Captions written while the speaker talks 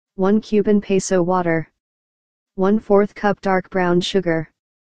1 Cuban peso water. 1/4 cup dark brown sugar.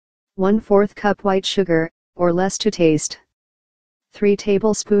 1/4 cup white sugar, or less to taste. 3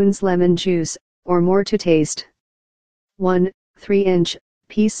 tablespoons lemon juice, or more to taste. 1 3-inch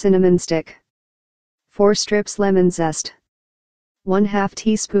piece cinnamon stick. 4 strips lemon zest. 1/2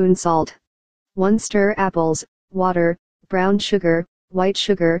 teaspoon salt. 1 stir apples, water, brown sugar, white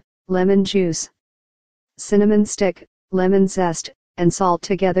sugar, lemon juice, cinnamon stick, lemon zest, and salt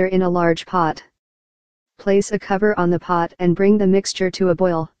together in a large pot. Place a cover on the pot and bring the mixture to a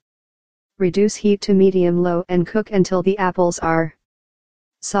boil. Reduce heat to medium-low and cook until the apples are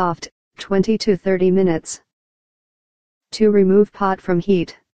soft, 20 to 30 minutes. To remove pot from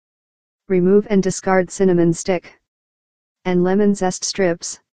heat. Remove and discard cinnamon stick and lemon zest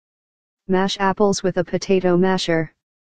strips. Mash apples with a potato masher.